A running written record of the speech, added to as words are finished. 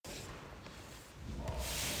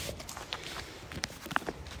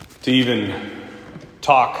To even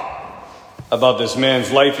talk about this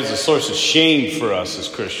man's life is a source of shame for us as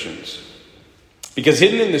Christians. Because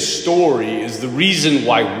hidden in the story is the reason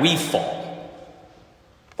why we fall,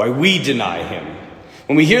 why we deny him.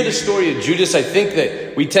 When we hear the story of Judas, I think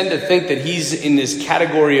that we tend to think that he's in this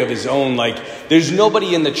category of his own, like there's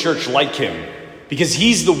nobody in the church like him, because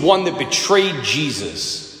he's the one that betrayed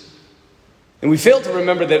Jesus. And we fail to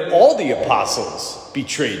remember that all the apostles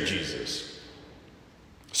betrayed Jesus.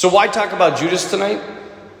 So why talk about Judas tonight?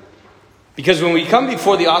 Because when we come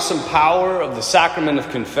before the awesome power of the sacrament of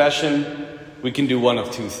confession, we can do one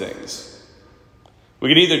of two things. We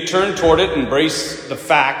can either turn toward it and embrace the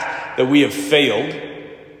fact that we have failed,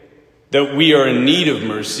 that we are in need of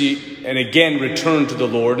mercy, and again return to the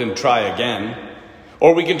Lord and try again.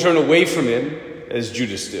 Or we can turn away from him, as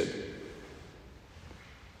Judas did.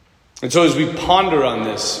 And so as we ponder on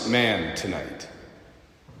this man tonight,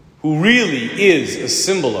 who really is a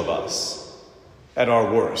symbol of us at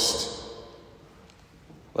our worst,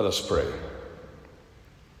 let us pray.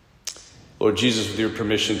 Lord Jesus, with your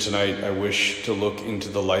permission tonight, I wish to look into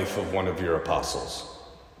the life of one of your apostles.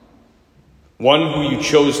 One who you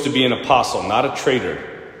chose to be an apostle, not a traitor.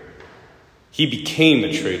 He became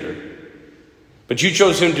a traitor. But you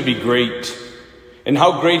chose him to be great. And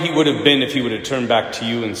how great he would have been if he would have turned back to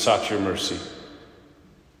you and sought your mercy.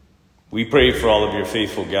 We pray for all of your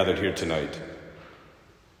faithful gathered here tonight,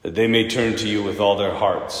 that they may turn to you with all their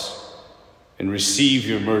hearts and receive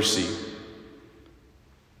your mercy,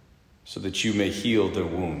 so that you may heal their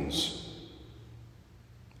wounds,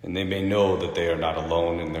 and they may know that they are not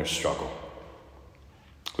alone in their struggle.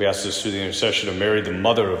 We ask this through the intercession of Mary, the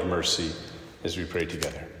Mother of Mercy, as we pray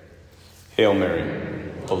together. Hail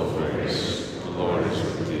Mary, full of grace, the Lord is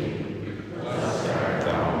with thee. Blessed art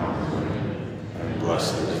thou among women, and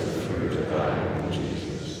blessed is the fruit of thy womb,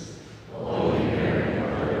 Jesus. Holy Mary,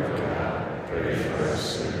 Mother of God, pray for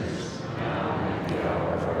us sinners, now and at the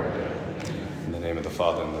hour of our death. In the name of the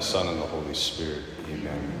Father, and the Son, and the Holy Spirit.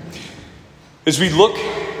 Amen. As we look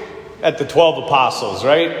at the 12 apostles,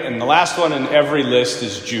 right? And the last one in every list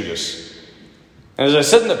is Judas. And as I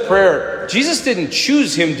said in the prayer, Jesus didn't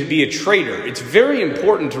choose him to be a traitor. It's very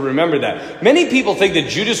important to remember that. Many people think that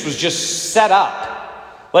Judas was just set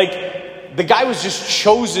up. Like, the guy was just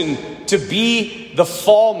chosen to be the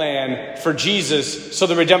fall man for Jesus so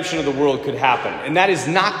the redemption of the world could happen. And that is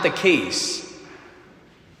not the case.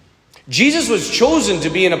 Jesus was chosen to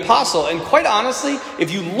be an apostle. And quite honestly,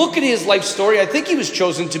 if you look at his life story, I think he was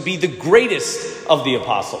chosen to be the greatest of the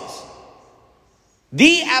apostles.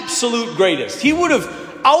 The absolute greatest. He would have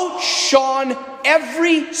outshone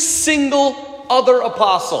every single other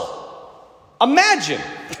apostle. Imagine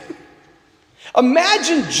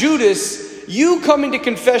Judas, you coming to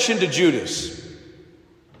confession to Judas.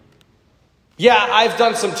 Yeah, I've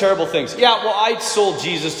done some terrible things. Yeah, well, I sold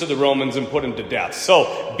Jesus to the Romans and put him to death.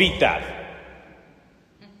 So, beat that.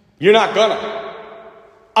 You're not gonna.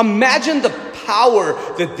 Imagine the power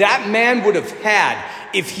that man would have had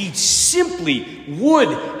if he simply would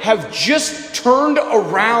have just turned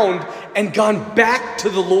around and gone back to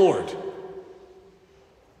the Lord.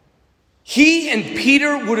 He and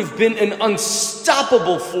Peter would have been an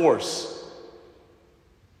unstoppable force.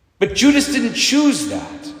 But Judas didn't choose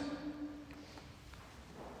that.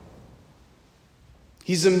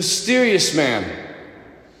 He's a mysterious man.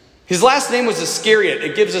 His last name was Iscariot.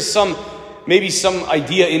 It gives us maybe some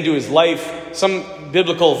idea into his life. Some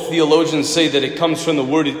biblical theologians say that it comes from the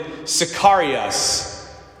word Sicarius,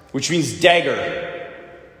 which means dagger.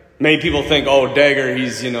 Many people think, oh, dagger,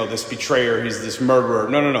 he's, this betrayer, he's this murderer.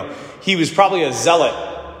 No. He was probably a zealot.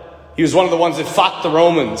 He was one of the ones that fought the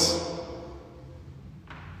Romans.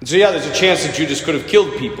 And so, there's a chance that Judas could have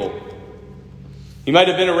killed people. He might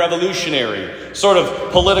have been a revolutionary, sort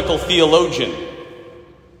of political theologian.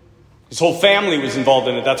 His whole family was involved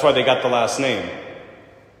in it. That's why they got the last name.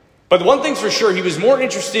 But the one thing's for sure, he was more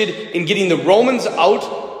interested in getting the Romans out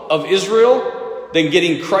of Israel than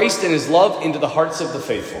getting Christ and his love into the hearts of the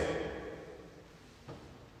faithful.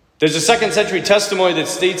 There's a 2nd century testimony that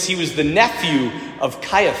states he was the nephew of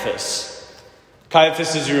Caiaphas.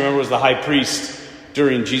 Caiaphas, as you remember, was the high priest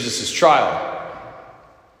during Jesus' trial.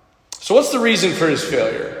 So what's the reason for his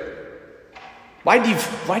failure? Why did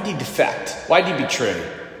he defect? Why did he betray?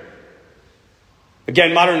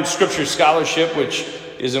 Again, modern scripture scholarship, which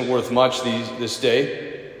isn't worth much this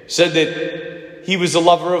day, said that he was a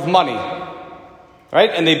lover of money. Right?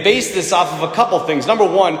 And they based this off of a couple things. Number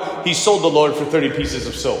one, he sold the Lord for 30 pieces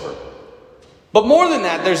of silver. But more than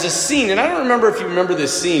that, there's a scene, and I don't remember if you remember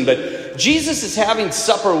this scene, but Jesus is having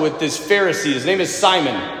supper with this Pharisee. His name is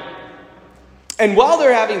Simon. And while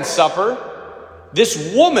they're having supper,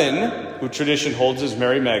 this woman, who tradition holds as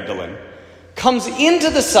Mary Magdalene, comes into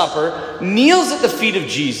the supper, kneels at the feet of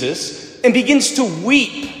Jesus, and begins to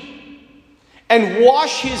weep and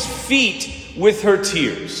wash his feet with her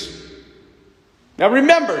tears. Now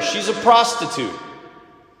remember, she's a prostitute.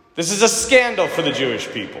 This is a scandal for the Jewish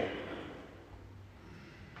people.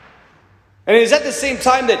 And it is at the same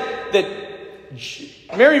time that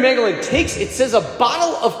Mary Magdalene takes, it says, a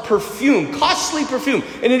bottle of perfume, costly perfume.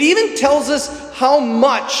 And it even tells us how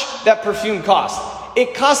much that perfume cost.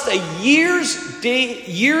 It cost a year's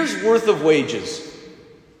worth of wages.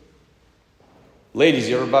 Ladies,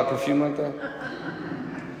 you ever bought perfume like that?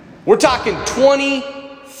 We're talking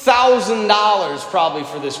 $20,000 probably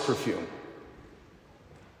for this perfume.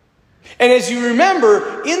 And as you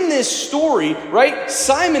remember, in this story, right,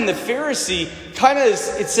 Simon the Pharisee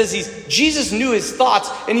it says Jesus knew his thoughts,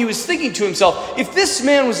 and he was thinking to himself, if this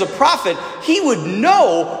man was a prophet, he would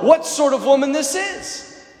know what sort of woman this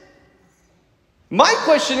is. My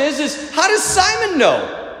question is how does Simon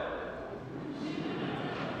know?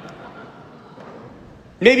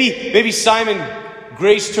 Maybe Simon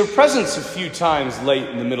graced her presence a few times late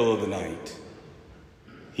in the middle of the night.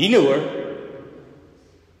 He knew her.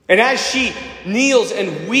 And as she kneels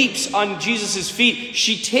and weeps on Jesus' feet,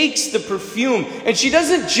 she takes the perfume, and she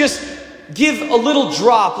doesn't just give a little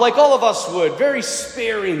drop like all of us would, very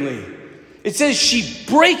sparingly. It says she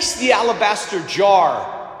breaks the alabaster jar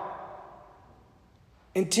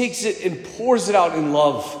and takes it and pours it out in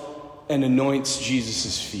love and anoints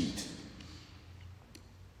Jesus' feet.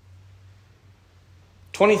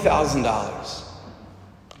 $20,000.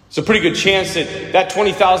 It's a pretty good chance that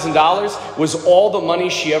 $20,000 was all the money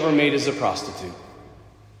she ever made as a prostitute.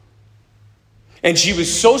 And she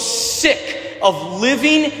was so sick of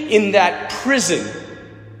living in that prison.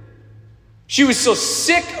 She was so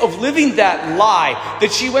sick of living that lie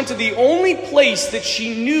that she went to the only place that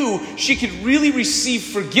she knew she could really receive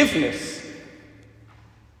forgiveness.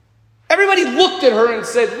 Everybody looked at her and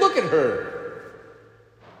said, look at her.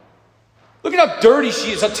 Look at how dirty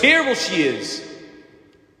she is, how terrible she is.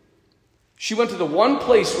 She went to the one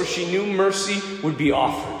place where she knew mercy would be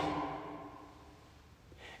offered.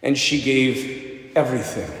 And she gave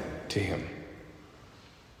everything to him.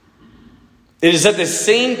 It is at the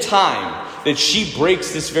same time that she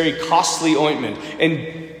breaks this very costly ointment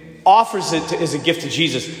and offers it as a gift to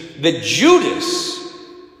Jesus that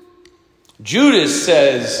Judas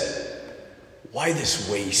says, why this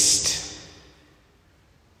waste?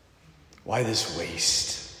 Why this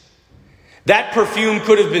waste? That perfume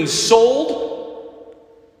could have been sold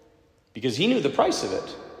because he knew the price of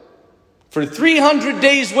it for 300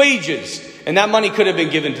 days' wages, and that money could have been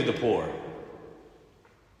given to the poor.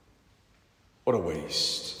 What a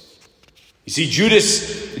waste. You see,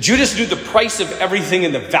 Judas knew the price of everything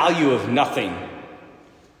and the value of nothing.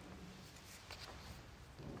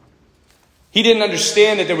 He didn't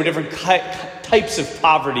understand that there were different types of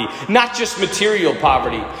poverty, not just material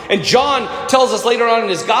poverty. And John tells us later on in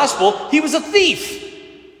his gospel, he was a thief.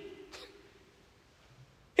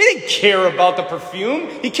 He didn't care about the perfume.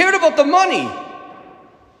 He cared about the money.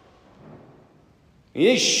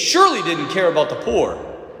 He surely didn't care about the poor.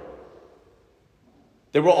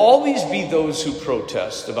 There will always be those who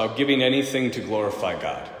protest about giving anything to glorify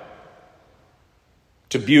God.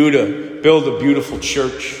 To build a beautiful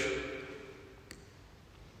church.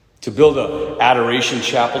 To build an adoration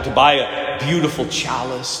chapel. To buy a beautiful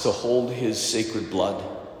chalice to hold his sacred blood.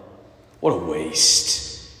 What a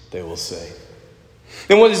waste, they will say.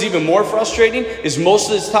 And what is even more frustrating is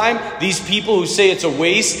most of the time, these people who say it's a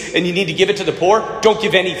waste and you need to give it to the poor, don't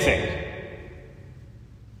give anything.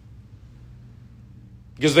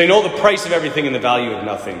 Because they know the price of everything and the value of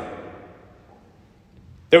nothing.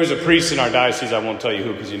 There was a priest in our diocese, I won't tell you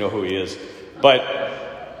who because you know who he is,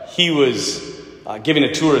 but he was giving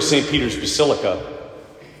a tour of St. Peter's Basilica.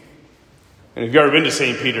 And if you've ever been to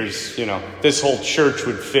St. Peter's, you know, this whole church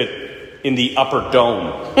would fit in the upper dome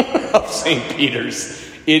of St. Peter's.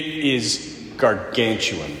 It is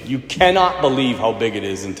gargantuan. You cannot believe how big it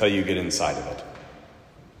is until you get inside of it.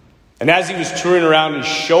 And as he was touring around and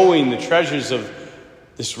showing the treasures of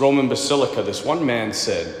this Roman basilica, this one man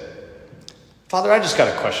said, "Father, I just got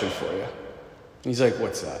a question for you." And he's like,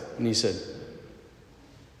 "What's that?" And he said,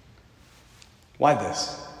 "Why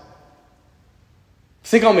this?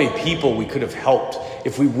 Think how many people we could have helped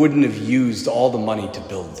if we wouldn't have used all the money to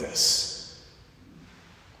build this."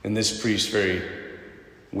 And this priest very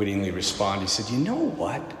wittingly responded. He said, "You know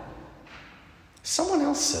what? Someone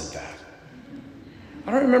else said that.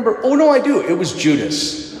 I don't remember. Oh, no, I do. It was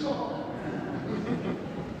Judas."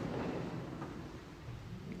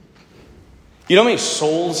 You know how many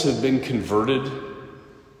souls have been converted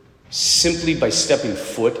simply by stepping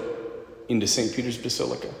foot into St. Peter's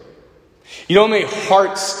Basilica? You know how many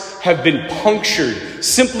hearts have been punctured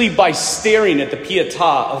simply by staring at the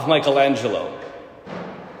Pietà of Michelangelo?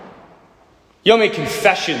 You know how many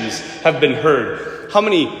confessions have been heard? How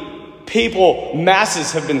many papal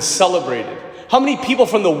masses have been celebrated? How many people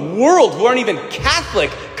from the world who aren't even Catholic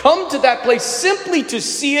come to that place simply to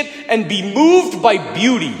see it and be moved by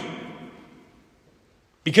beauty?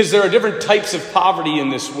 Because there are different types of poverty in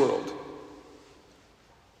this world.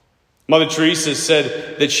 Mother Teresa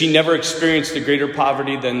said that she never experienced a greater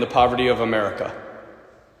poverty than the poverty of America,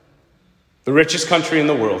 the richest country in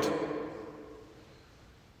the world,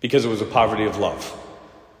 because it was a poverty of love.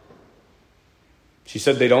 She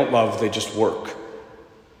said they don't love, they just work.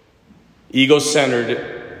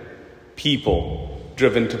 Ego-centered people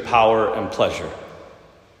driven to power and pleasure,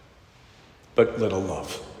 but little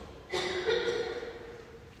love.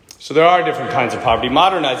 So there are different kinds of poverty.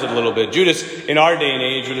 Modernize it a little bit. Judas, in our day and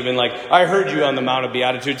age, would have been like, I heard you on the Mount of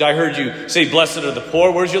Beatitudes. I heard you say, blessed are the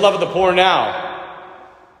poor. Where's your love of the poor now?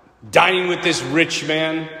 Dining with this rich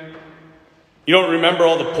man. You don't remember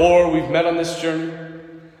all the poor we've met on this journey?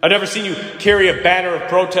 I've never seen you carry a banner of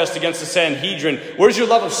protest against the Sanhedrin. Where's your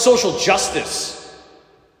love of social justice?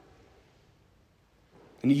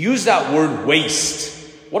 And you use that word waste.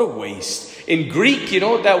 What a waste. In Greek, you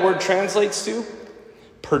know what that word translates to?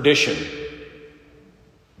 Perdition.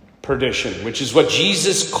 Perdition, which is what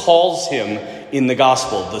Jesus calls him in the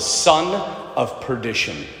gospel, the son of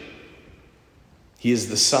perdition. He is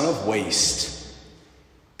the son of waste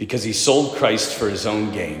because he sold Christ for his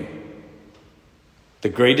own gain. The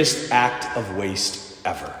greatest act of waste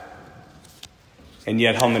ever. And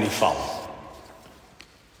yet how many follow?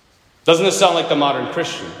 Doesn't this sound like the modern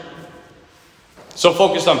Christian? So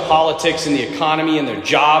focused on politics and the economy and their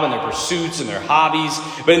job and their pursuits and their hobbies.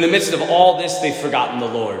 But in the midst of all this, they've forgotten the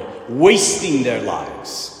Lord, wasting their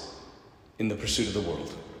lives in the pursuit of the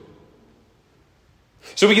world.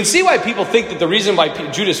 So we can see why people think that the reason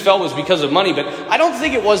why Judas fell was because of money, but I don't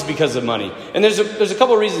think it was because of money. And there's a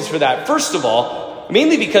couple of reasons for that. First of all,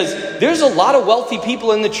 mainly because there's a lot of wealthy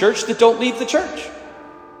people in the church that don't leave the church.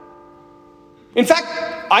 In fact,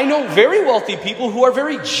 I know very wealthy people who are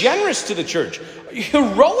very generous to the church.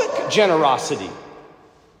 Heroic generosity.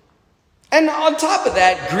 And on top of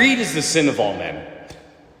that, greed is the sin of all men.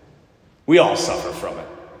 We all suffer from it.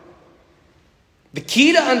 The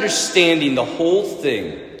key to understanding the whole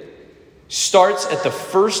thing starts at the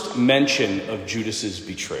first mention of Judas's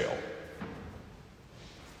betrayal.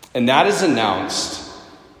 And that is announced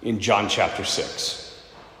in John chapter 6.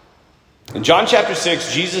 In John chapter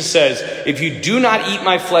 6, Jesus says, if you do not eat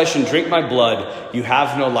my flesh and drink my blood, you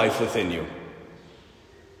have no life within you.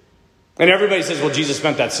 And everybody says, well, Jesus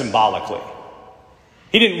meant that symbolically.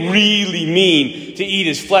 He didn't really mean to eat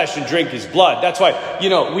his flesh and drink his blood. That's why,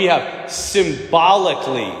 we have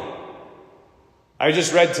symbolically. I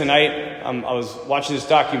just read tonight, I was watching this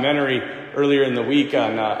documentary earlier in the week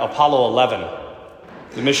on Apollo 11.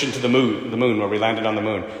 The mission to the moon, where we landed on the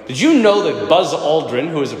moon. Did you know that Buzz Aldrin,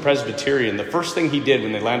 who is a Presbyterian, the first thing he did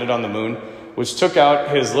when they landed on the moon was took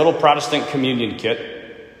out his little Protestant communion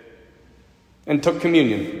kit and took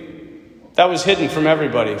communion. That was hidden from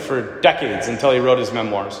everybody for decades until he wrote his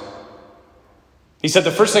memoirs. He said,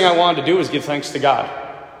 the first thing I wanted to do was give thanks to God.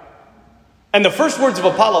 And the first words of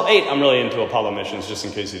Apollo 8, I'm really into Apollo missions, just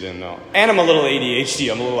in case you didn't know. And I'm a little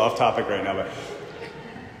ADHD, I'm a little off topic right now, but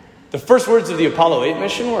the first words of the Apollo 8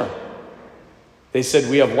 mission were, they said,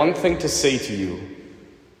 we have one thing to say to you,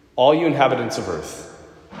 all you inhabitants of earth.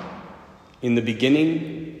 In the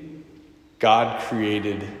beginning, God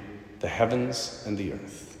created the heavens and the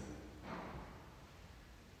earth.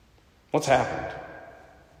 What's happened?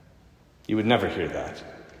 You would never hear that.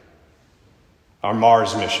 Our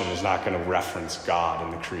Mars mission is not going to reference God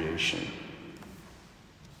in the creation.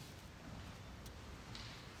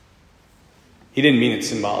 He didn't mean it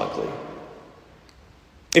symbolically.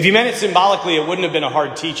 If he meant it symbolically, it wouldn't have been a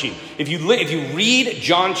hard teaching. If you read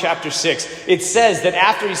John chapter 6, it says that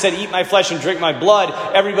after he said, eat my flesh and drink my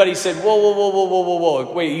blood, everybody said,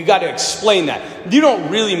 whoa. Wait, you got to explain that. You don't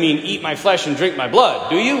really mean eat my flesh and drink my blood,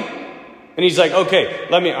 do you? And he's like, okay,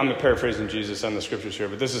 I'm paraphrasing Jesus on the scriptures here,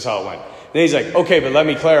 but this is how it went. And he's like, okay, but let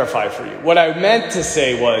me clarify for you. What I meant to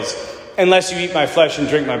say was, unless you eat my flesh and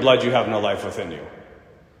drink my blood, you have no life within you.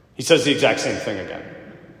 He says the exact same thing again.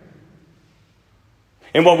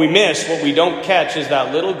 And what we don't catch is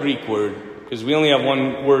that little Greek word, because we only have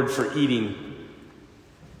one word for eating.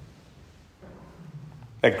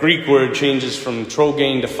 That Greek word changes from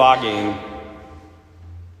trogein to phagein.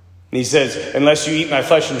 And he says, unless you eat my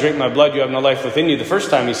flesh and drink my blood, you have no life within you. The first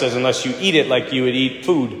time he says, unless you eat it like you would eat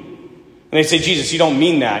food. And they say, Jesus, you don't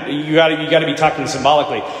mean that. You got to be talking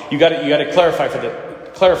symbolically. You got to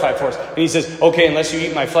clarify for us. And he says, okay, unless you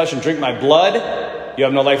eat my flesh and drink my blood, you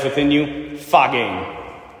have no life within you. Phagane.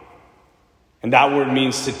 And that word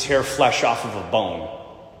means to tear flesh off of a bone.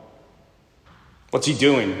 What's he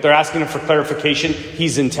doing? They're asking him for clarification.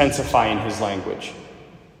 He's intensifying his language.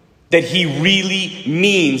 That he really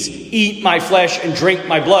means eat my flesh and drink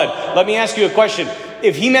my blood. Let me ask you a question.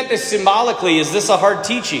 If he meant this symbolically, is this a hard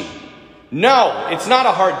teaching? No, it's not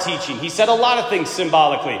a hard teaching. He said a lot of things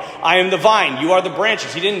symbolically. I am the vine, you are the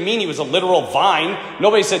branches. He didn't mean he was a literal vine.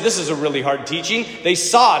 Nobody said this is a really hard teaching. They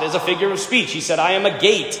saw it as a figure of speech. He said, I am a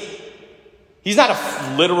gate. He's not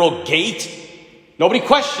a literal gate. Nobody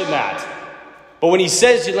questioned that. But when he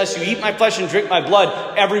says, unless you eat my flesh and drink my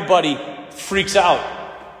blood, everybody freaks out.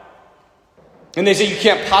 And they say, you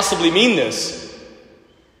can't possibly mean this.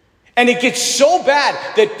 And it gets so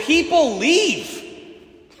bad that people leave.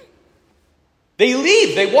 They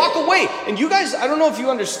leave. They walk away. And you guys, I don't know if you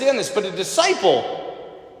understand this, but a disciple,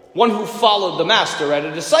 one who followed the master, right?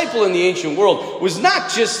 A disciple in the ancient world was not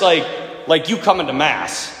just like you coming to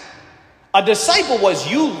Mass. A disciple was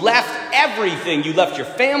you left everything. You left your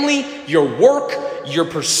family, your work, your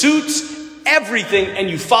pursuits, everything, and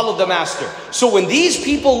you followed the master. So when these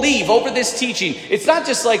people leave over this teaching, it's not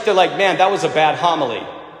just like they're like, man, that was a bad homily.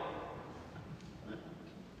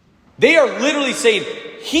 They are literally saying,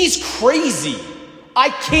 he's crazy. I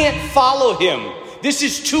can't follow him. This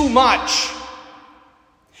is too much.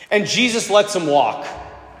 And Jesus lets them walk.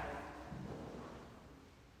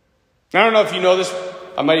 I don't know if you know this.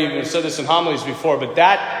 I might even have said this in homilies before, but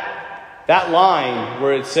that line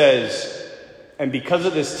where it says, and because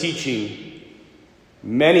of this teaching,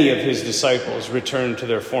 many of his disciples returned to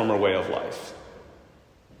their former way of life,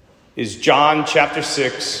 is John chapter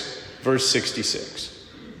 6, verse 66.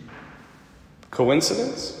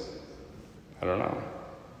 Coincidence? I don't know.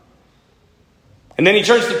 And then he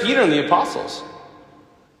turns to Peter and the apostles.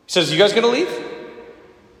 He says, you guys going to leave?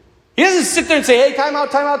 He doesn't sit there and say, hey, time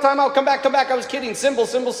out, come back, I was kidding, symbol.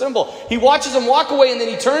 He watches them walk away, and then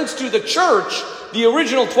he turns to the church, the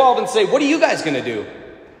original 12, and say, what are you guys going to do?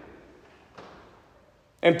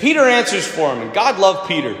 And Peter answers for him, and God loved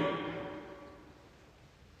Peter.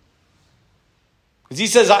 Because he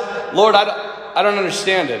says, Lord, I don't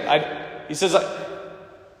understand it. He says,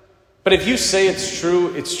 but if you say it's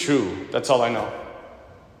true, it's true. That's all I know.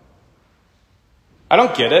 I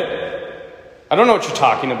don't get it. I don't know what you're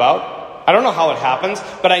talking about. I don't know how it happens,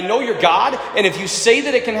 but I know you're God, and if you say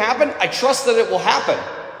that it can happen, I trust that it will happen.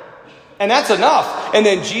 And that's enough. And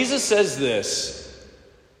then Jesus says this,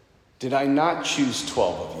 did I not choose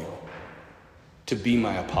 12 of you to be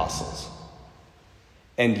my apostles?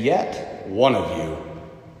 And yet, one of you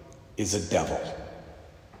is a devil.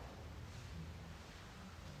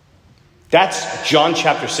 That's John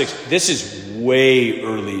chapter 6. This is way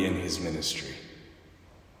early in his ministry.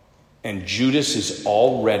 And Judas is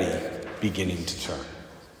already beginning to turn.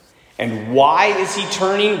 And why is he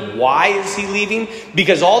turning? Why is he leaving?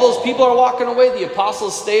 Because all those people are walking away. The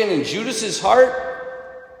apostles stay, and in Judas's heart,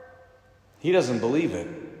 he doesn't believe it.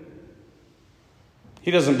 He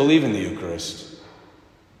doesn't believe in the Eucharist.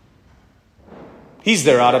 He's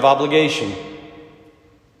there out of obligation.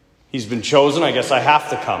 He's been chosen. I guess I have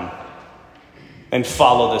to come and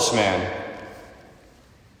follow this man.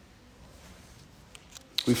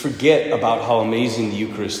 We forget about how amazing the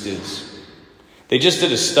Eucharist is. They just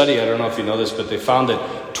did a study, I don't know if you know this, but they found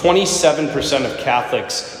that 27% of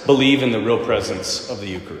Catholics believe in the real presence of the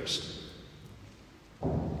Eucharist.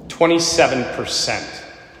 27%.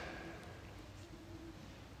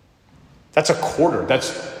 That's a quarter.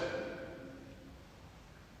 That's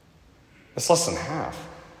less than half.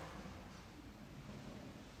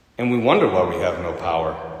 And we wonder why we have no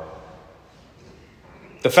power.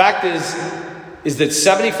 The fact is that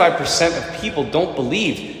 75% of people don't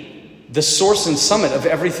believe the source and summit of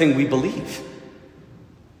everything we believe.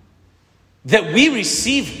 That we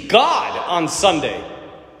receive God on Sunday.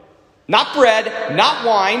 Not bread, not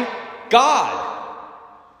wine, God.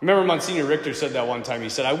 Remember Monsignor Richter said that one time. He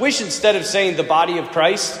said, I wish instead of saying the body of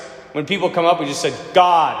Christ, when people come up, we just said,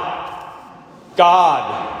 God.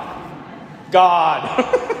 God.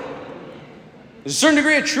 God. There's a certain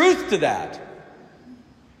degree of truth to that.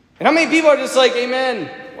 And how many people are just like, amen,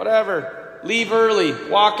 whatever, leave early,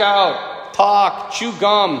 walk out, talk, chew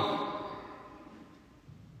gum.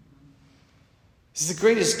 This is the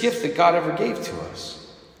greatest gift that God ever gave to us.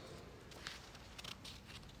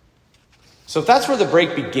 So if that's where the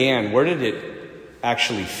break began, where did it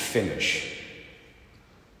actually finish?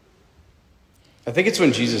 I think it's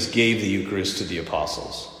when Jesus gave the Eucharist to the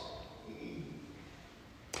apostles.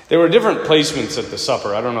 There were different placements at the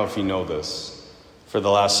supper. I don't know if you know this. For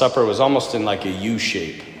the Last Supper, it was almost in like a U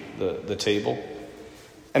shape, the table.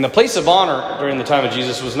 And the place of honor during the time of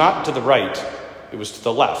Jesus was not to the right, it was to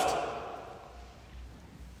the left.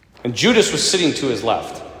 And Judas was sitting to his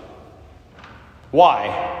left.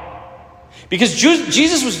 Why? Because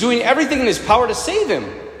Jesus was doing everything in his power to save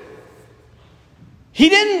him. He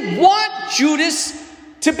didn't want Judas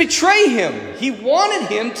to betray him. He wanted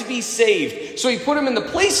him to be saved. So he put him in the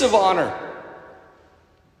place of honor.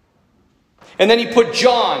 And then he put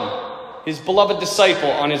John, his beloved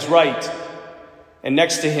disciple, on his right. And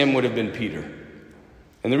next to him would have been Peter.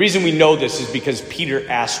 And the reason we know this is because Peter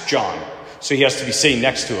asked John. So he has to be sitting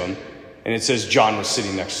next to him. And it says John was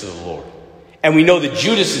sitting next to the Lord. And we know that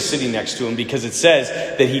Judas is sitting next to him because it says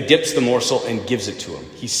that he dips the morsel and gives it to him.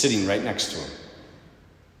 He's sitting right next to him.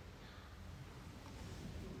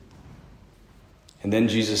 And then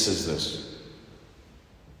Jesus says this: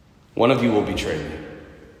 one of you will betray me.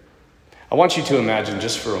 I want you to imagine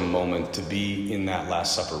just for a moment to be in that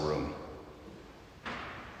Last Supper room.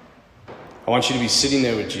 I want you to be sitting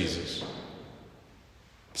there with Jesus,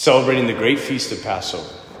 celebrating the great feast of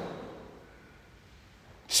Passover.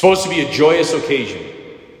 It's supposed to be a joyous occasion.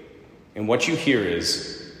 And what you hear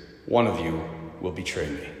is, one of you will betray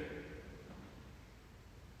me.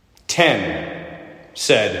 10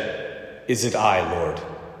 said, "Is it I, Lord?"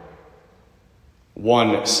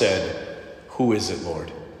 1 said, "Who is it,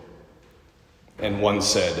 Lord?" And 1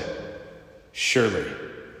 said, "Surely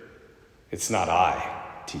it's not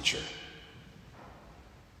I, teacher."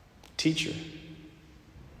 Teacher.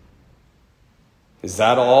 Is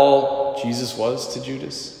that all Jesus was to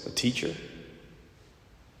Judas? A teacher?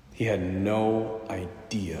 He had no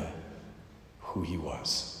idea who he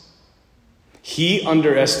was. He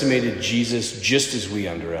underestimated Jesus just as we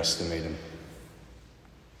underestimate him.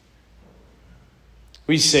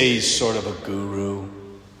 We say he's sort of a guru.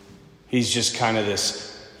 He's just kind of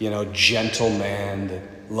this, gentle man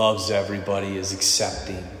that loves everybody, is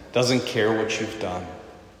accepting, doesn't care what you've done.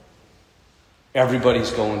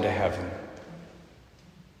 Everybody's going to heaven.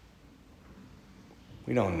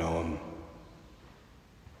 We don't know him.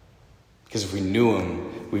 Because if we knew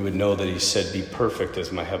him, we would know that he said, "Be perfect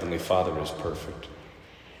as my heavenly Father is perfect."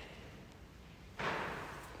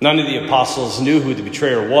 None of the apostles knew who the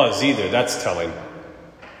betrayer was either. That's telling.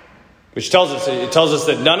 Which tells us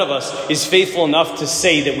that none of us is faithful enough to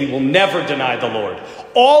say that we will never deny the Lord.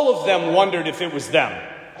 All of them wondered if it was them.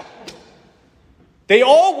 They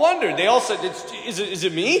all wondered. They all said, is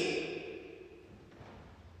it me?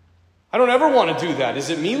 I don't ever want to do that. Is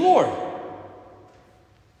it me, Lord?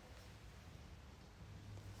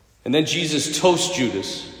 And then Jesus toasts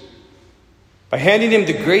Judas by handing him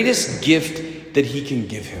the greatest gift that he can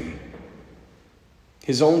give him: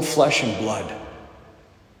 his own flesh and blood.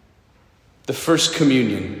 The first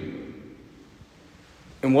communion.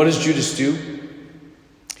 And what does Judas do?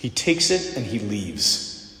 He takes it and he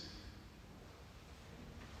leaves.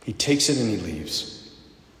 He takes it and he leaves.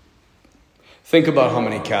 Think about how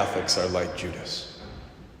many Catholics are like Judas.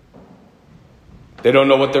 They don't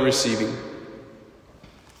know what they're receiving.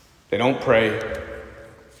 They don't pray.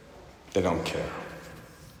 They don't care.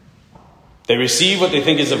 They receive what they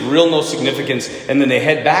think is of real no significance, and then they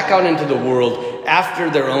head back out into the world after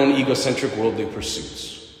their own egocentric worldly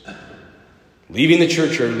pursuits. Leaving the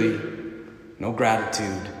church early, no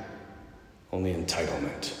gratitude, only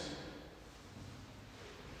entitlement.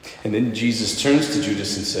 And then Jesus turns to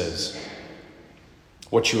Judas and says,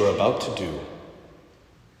 "What you are about to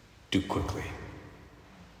do quickly."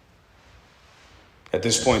 At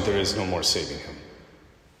this point, there is no more saving him.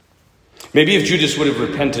 Maybe if Judas would have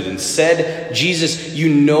repented and said, "Jesus, you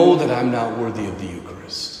know that I'm not worthy of the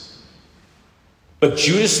Eucharist." But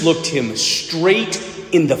Judas looked him straight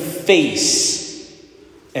in the face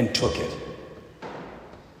and took it.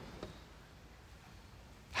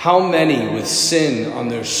 How many with sin on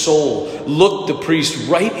their soul look the priest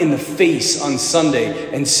right in the face on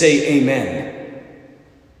Sunday and say amen?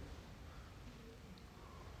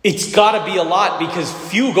 It's got to be a lot, because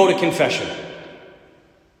few go to confession.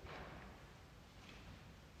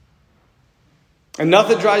 And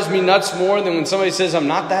nothing drives me nuts more than when somebody says, "I'm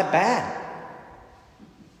not that bad."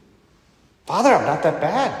 Father, I'm not that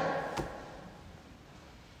bad.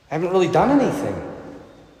 I haven't really done anything.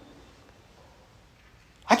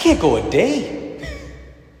 I can't go a day.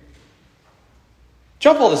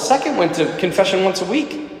 John Paul II went to confession once a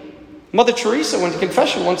week. Mother Teresa went to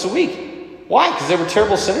confession once a week. Why? Because they were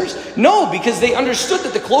terrible sinners? No, because they understood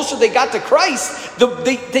that the closer they got to Christ,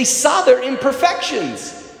 they saw their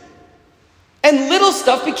imperfections. And little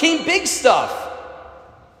stuff became big stuff.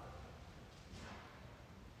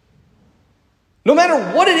 No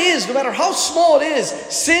matter what it is, no matter how small it is,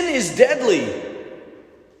 sin is deadly.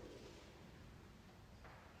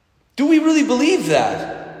 Do we really believe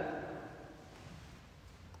that?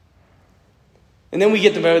 And then we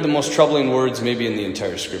get to the most troubling words maybe in the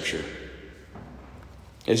entire scripture.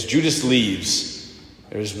 As Judas leaves,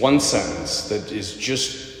 there's one sentence that is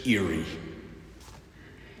just eerie.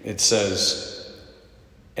 It says,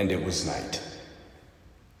 "And it was night."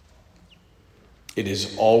 It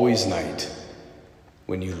is always night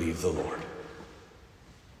when you leave the Lord.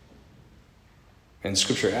 And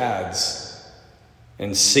scripture adds,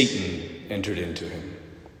 "And Satan entered into him."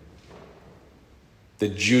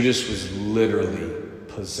 That Judas was literally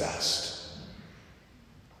possessed.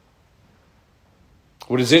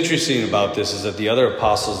 What is interesting about this is that the other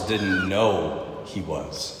apostles didn't know he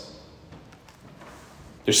was.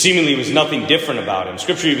 There seemingly was nothing different about him.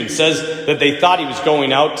 Scripture even says that they thought he was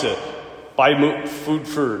going out to buy food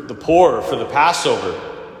for the poor for the Passover.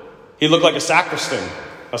 He looked like a sacristan,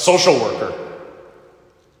 a social worker.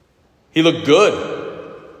 He looked good.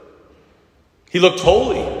 He looked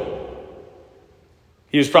holy.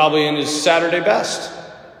 He was probably in his Saturday best.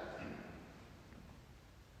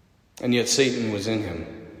 And yet Satan was in him.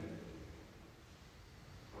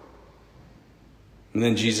 And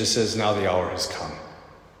then Jesus says, "Now the hour has come.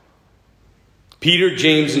 Peter,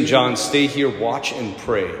 James, and John, stay here, watch and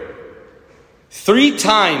pray." 3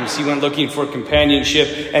 times he went looking for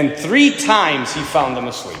companionship, and 3 times he found them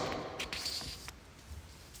asleep.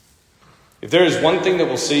 If there is one thing that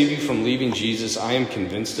will save you from leaving Jesus, I am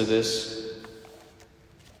convinced of this,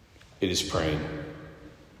 it is praying.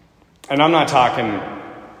 And I'm not talking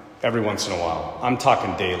every once in a while. I'm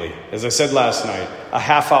talking daily. As I said last night, a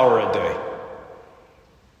half hour a day.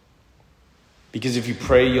 Because if you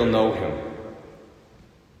pray, you'll know him.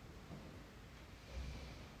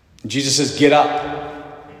 Jesus says, "Get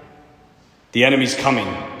up. The enemy's coming,"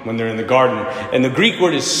 when they're in the garden. And the Greek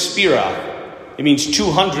word is spira. It means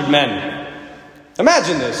 200 men.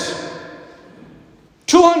 Imagine this.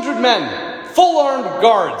 200 men, full armed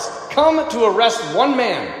guards, come to arrest one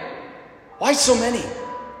man. Why so many?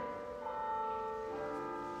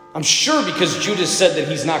 I'm sure because Judas said that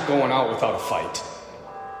he's not going out without a fight.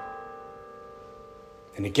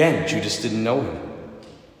 And again, Judas didn't know him.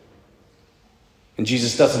 And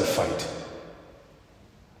Jesus doesn't fight.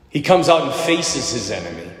 He comes out and faces his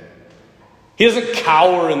enemy. He doesn't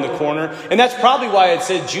cower in the corner. And that's probably why it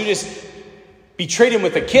said Judas betrayed him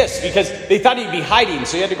with a kiss, because they thought he'd be hiding.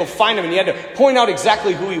 So he had to go find him, and he had to point out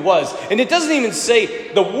exactly who he was. And it doesn't even say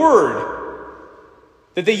the word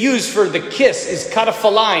that they use for the kiss is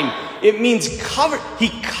kataphalain. It means covered. He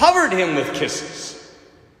covered him with kisses.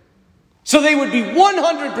 So they would be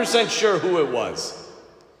 100% sure who it was.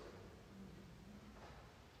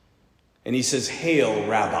 And he says, "Hail,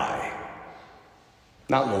 Rabbi."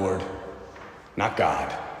 Not Lord, not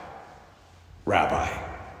God. Rabbi.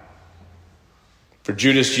 For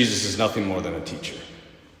Judas, Jesus is nothing more than a teacher.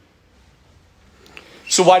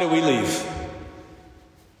 So why do we leave?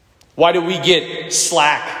 Why do we get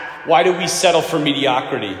slack? Why do we settle for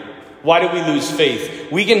mediocrity? Why do we lose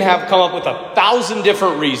faith? We can come up with 1,000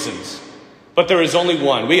 different reasons. But there is only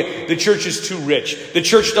one. The church is too rich. The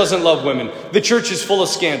church doesn't love women. The church is full of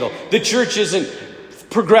scandal. The church isn't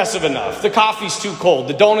progressive enough. The coffee's too cold.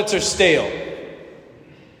 The donuts are stale.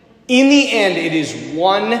 In the end, it is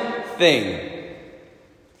one thing.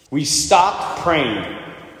 We stopped praying.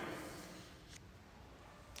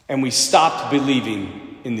 And we stopped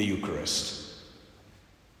believing in the Eucharist.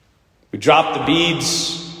 We dropped the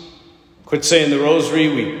beads. Quit saying the rosary.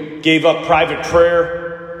 We gave up private prayer.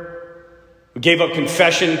 We gave up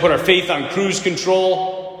confession, put our faith on cruise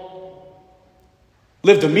control,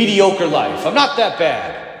 lived a mediocre life. I'm not that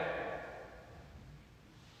bad.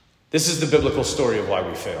 This is the biblical story of why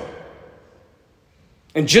we fail.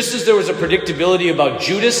 And just as there was a predictability about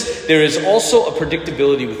Judas, there is also a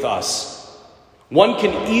predictability with us. One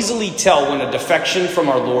can easily tell when a defection from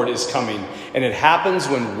our Lord is coming, and it happens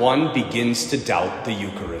when one begins to doubt the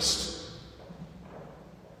Eucharist.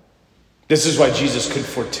 This is why Jesus could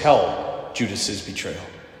foretell Judas's betrayal.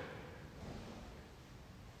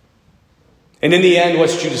 And in the end,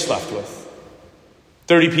 what's Judas left with?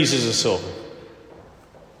 30 pieces of silver.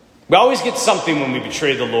 We always get something when we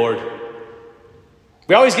betray the Lord.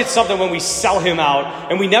 We always get something when we sell him out,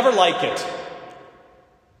 and we never like it.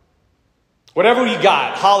 Whatever you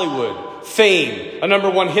got, Hollywood, fame, a number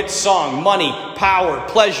 1 hit song, money, power,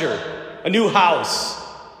 pleasure, a new house.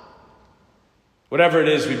 Whatever it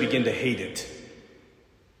is, we begin to hate it.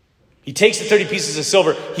 He takes the 30 pieces of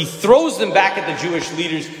silver, he throws them back at the Jewish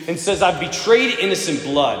leaders and says, "I've betrayed innocent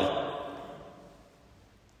blood."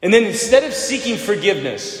 And then instead of seeking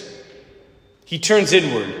forgiveness, he turns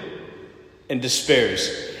inward and despairs.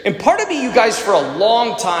 And part of me, you guys, for a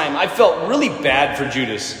long time, I felt really bad for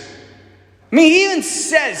Judas. I mean, he even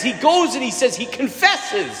says, he goes and he says, he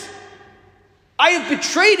confesses, I have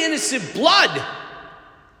betrayed innocent blood.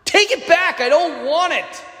 Take it back. I don't want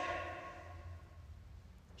it.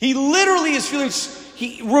 He literally is feeling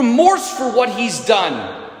remorse for what he's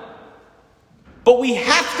done. But we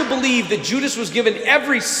have to believe that Judas was given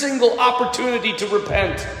every single opportunity to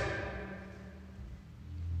repent.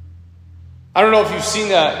 I don't know if you've seen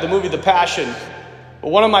the movie The Passion, but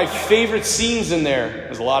one of my favorite scenes in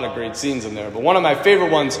there's a lot of great scenes in there, but one of my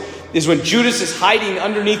favorite ones is when Judas is hiding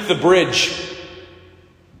underneath the bridge.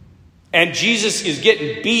 And Jesus is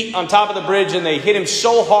getting beat on top of the bridge, and they hit him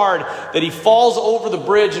so hard that he falls over the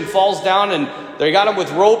bridge and falls down, and they got him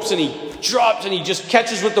with ropes, and he drops, and he just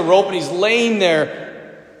catches with the rope, and he's laying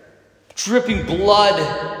there, dripping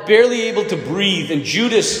blood, barely able to breathe. And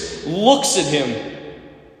Judas looks at him,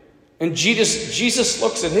 and Jesus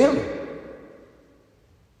looks at him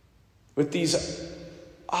with these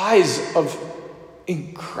eyes of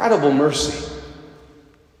incredible mercy.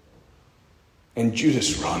 And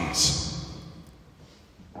Judas runs.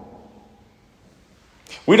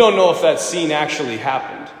 We don't know if that scene actually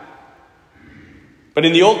happened. But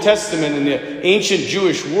in the Old Testament, in the ancient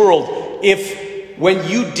Jewish world, when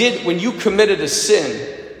you committed a sin,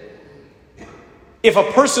 if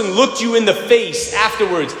a person looked you in the face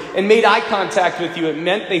afterwards and made eye contact with you, it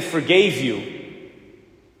meant they forgave you.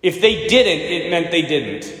 If they didn't, it meant they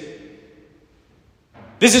didn't.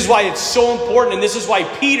 This is why it's so important, and this is why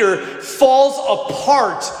Peter falls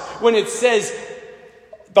apart when it says,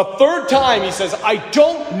 the third time he says, I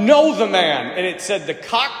don't know the man. And it said the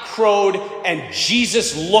cock crowed and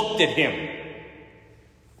Jesus looked at him.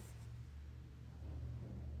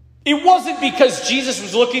 It wasn't because Jesus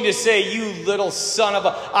was looking to say, you little son of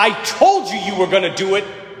a, I told you were going to do it,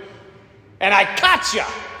 and I caught you.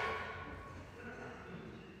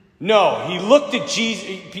 No, he looked at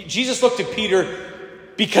Jesus looked at Peter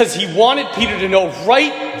because he wanted Peter to know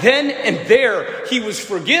right then and there he was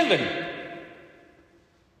forgiven.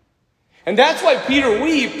 And that's why Peter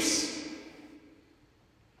weeps.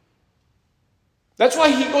 That's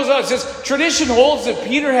why he goes on and says, tradition holds that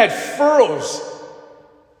Peter had furrows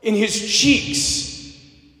in his cheeks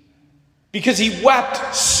because he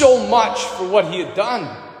wept so much for what he had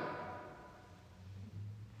done.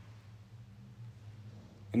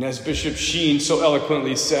 And as Bishop Sheen so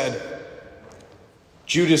eloquently said,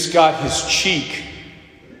 Judas got his cheek,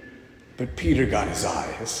 but Peter got his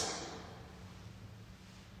eyes.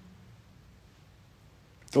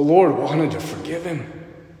 The Lord wanted to forgive him.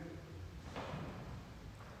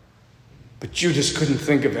 But Judas couldn't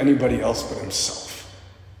think of anybody else but himself.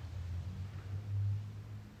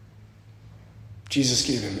 Jesus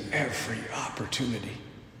gave him every opportunity.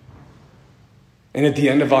 And at the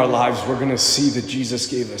end of our lives, we're going to see that Jesus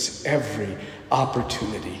gave us every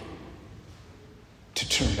opportunity to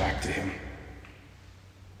turn back to him.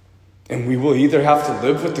 And we will either have to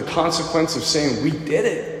live with the consequence of saying, we did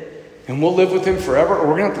it, and we'll live with him forever, or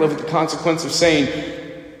we're going to have to live with the consequence of saying,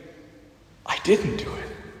 I didn't do it.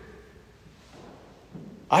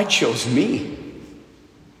 I chose me.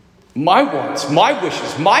 My wants, my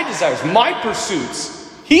wishes, my desires, my pursuits.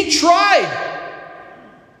 He tried.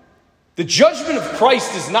 The judgment of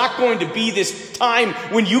Christ is not going to be this time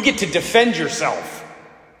when you get to defend yourself.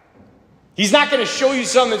 He's not going to show you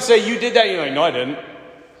something and say, you did that. And you're like, no, I didn't.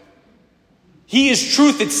 He is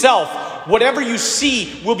truth itself. Whatever you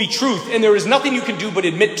see will be truth, and there is nothing you can do but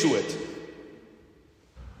admit to it.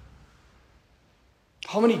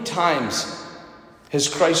 How many times has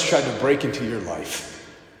Christ tried to break into your life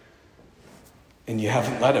and you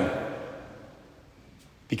haven't let him?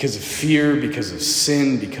 Because of fear, because of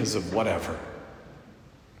sin, because of whatever.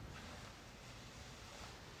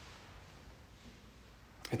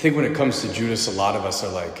 I think when it comes to Judas, a lot of us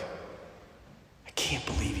are like, I can't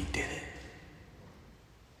believe he did it.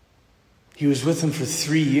 He was with him for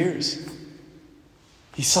 3 years.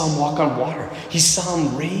 He saw him walk on water. He saw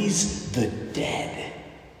him raise the dead.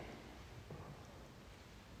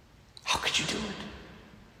 How could you do it?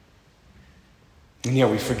 And yet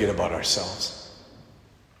we forget about ourselves.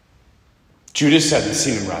 Judas hadn't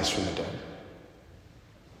seen him rise from the dead.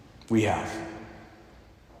 We have.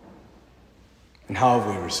 And how have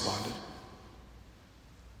we responded?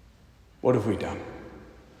 What have we done?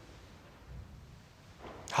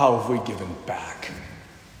 How have we given back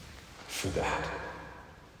for that?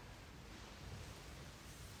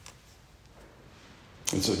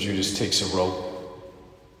 And so Judas takes a rope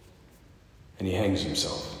and he hangs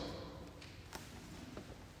himself.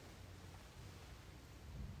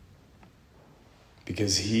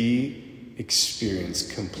 because he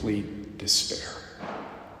experienced complete despair.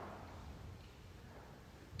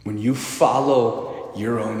 When you follow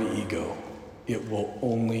your own ego, it will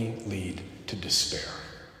only lead to despair.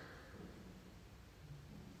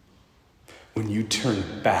 When you turn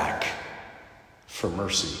back for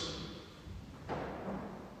mercy,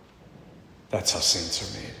 that's how saints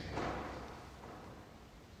are made.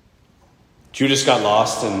 Judas got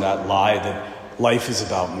lost in that lie that life is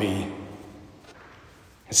about me.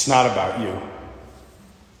 It's not about you.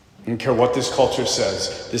 I don't care what this culture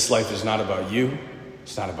says. This life is not about you.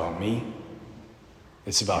 It's not about me.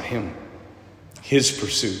 It's about him. His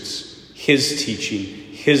pursuits, his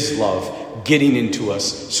teaching, his love, getting into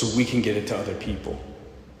us so we can get it to other people.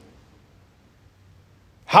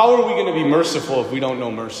 How are we going to be merciful if we don't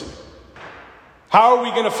know mercy? How are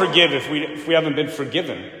we going to forgive if we haven't been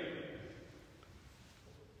forgiven?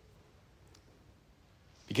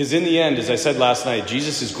 Because in the end, as I said last night,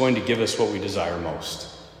 Jesus is going to give us what we desire most.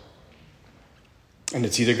 And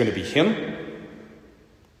it's either going to be him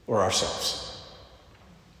or ourselves.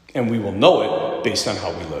 And we will know it based on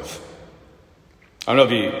how we live. I don't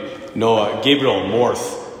know if you know Gabriel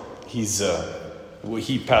Amorth.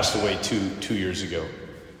 He passed away two years ago.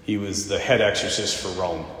 He was the head exorcist for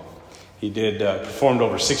Rome. He performed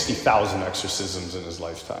over 60,000 exorcisms in his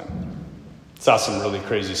lifetime. Saw some really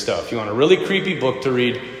crazy stuff. If you want a really creepy book to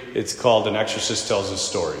read, it's called An Exorcist Tells His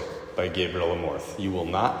Story by Gabriel Amorth. You will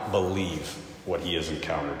not believe what he has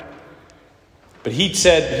encountered. But he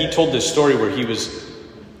told this story where he was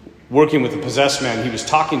working with a possessed man. He was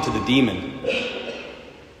talking to the demon.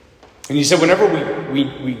 And he said, whenever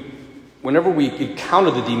we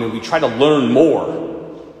encounter the demon, we try to learn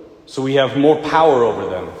more. So we have more power over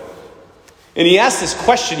them. And he asked this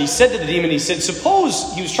question. He said to the demon,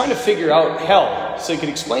 suppose, he was trying to figure out hell so he could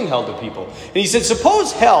explain hell to people. And he said,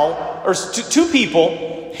 suppose hell, or two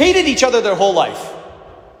people, hated each other their whole life.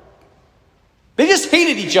 They just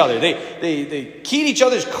hated each other. They keyed each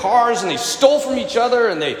other's cars and they stole from each other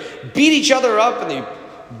and they beat each other up and they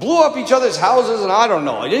blew up each other's houses and I don't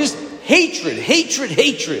know. Just hatred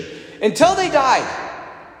until they died.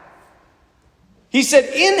 He said,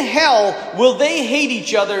 in hell will they hate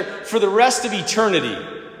each other for the rest of eternity.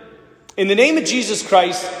 In the name of Jesus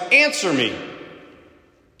Christ, answer me.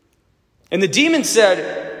 And the demon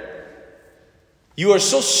said, you are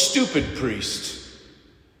so stupid, priest.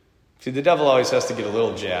 See, the devil always has to get a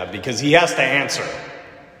little jab because he has to answer.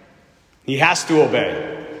 He has to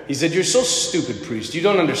obey. He said, you're so stupid, priest. You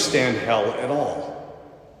don't understand hell at all.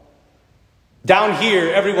 Down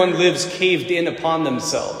here, everyone lives caved in upon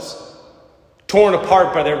themselves, torn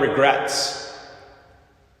apart by their regrets.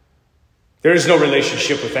 There is no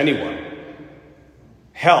relationship with anyone.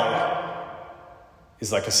 Hell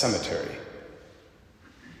is like a cemetery.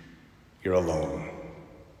 You're alone.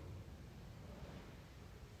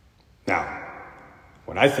 Now,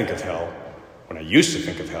 when I think of hell, when I used to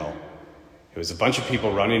think of hell, it was a bunch of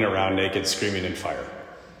people running around naked, screaming in fire.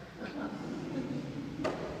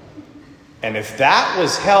 And if that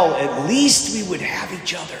was hell, at least we would have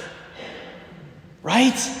each other.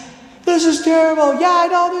 Right? This is terrible. Yeah, I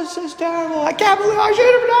know this is terrible. I can't believe I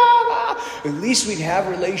should have done. At least we'd have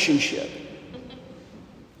relationship.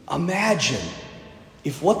 Imagine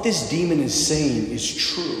if what this demon is saying is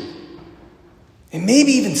true. And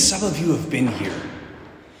maybe even some of you have been here.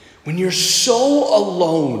 When you're so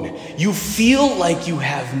alone, you feel like you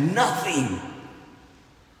have nothing.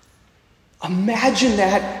 Imagine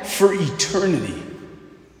that for eternity.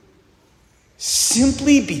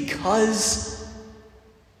 Simply because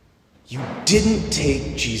you didn't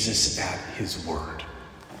take Jesus at his word.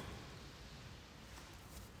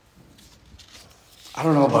 I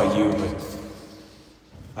don't know about you, but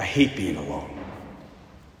I hate being alone.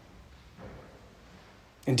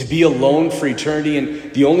 And to be alone for eternity,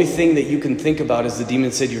 and the only thing that you can think about, as the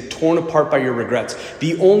demon said, you're torn apart by your regrets.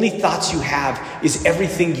 The only thoughts you have is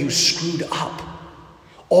everything you screwed up.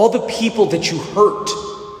 All the people that you hurt.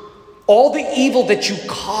 All the evil that you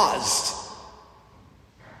caused.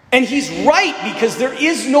 And he's right, because there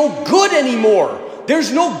is no good anymore.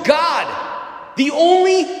 There's no God. The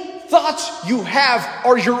only thoughts you have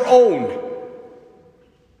are your own.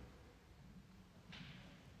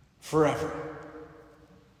 Forever.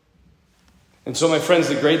 And so, my friends,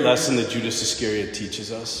 the great lesson that Judas Iscariot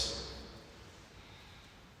teaches us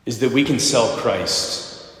is that we can sell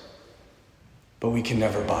Christ, but we can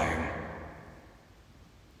never buy him.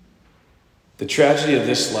 The tragedy of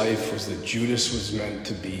this life was that Judas was meant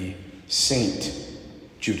to be Saint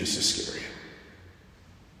Judas Iscariot.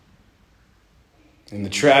 And the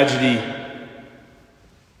tragedy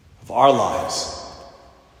of our lives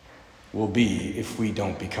will be if we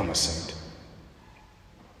don't become a saint.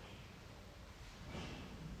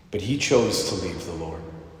 But he chose to leave the Lord.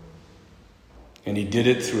 And he did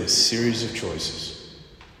it through a series of choices.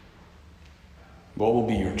 What will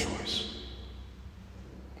be your choice?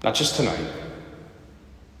 Not just tonight,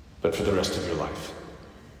 but for the rest of your life.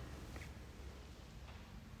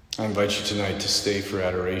 I invite you tonight to stay for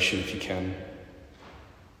adoration if you can.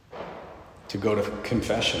 To go to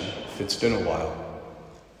confession if it's been a while.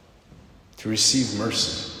 To receive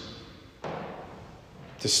mercy.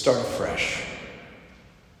 To start afresh.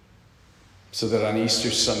 So that on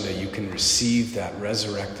Easter Sunday you can receive that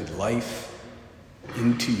resurrected life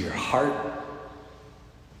into your heart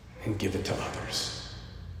and give it to others.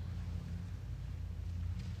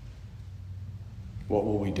 What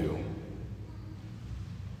will we do?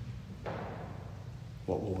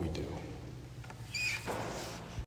 What will we do?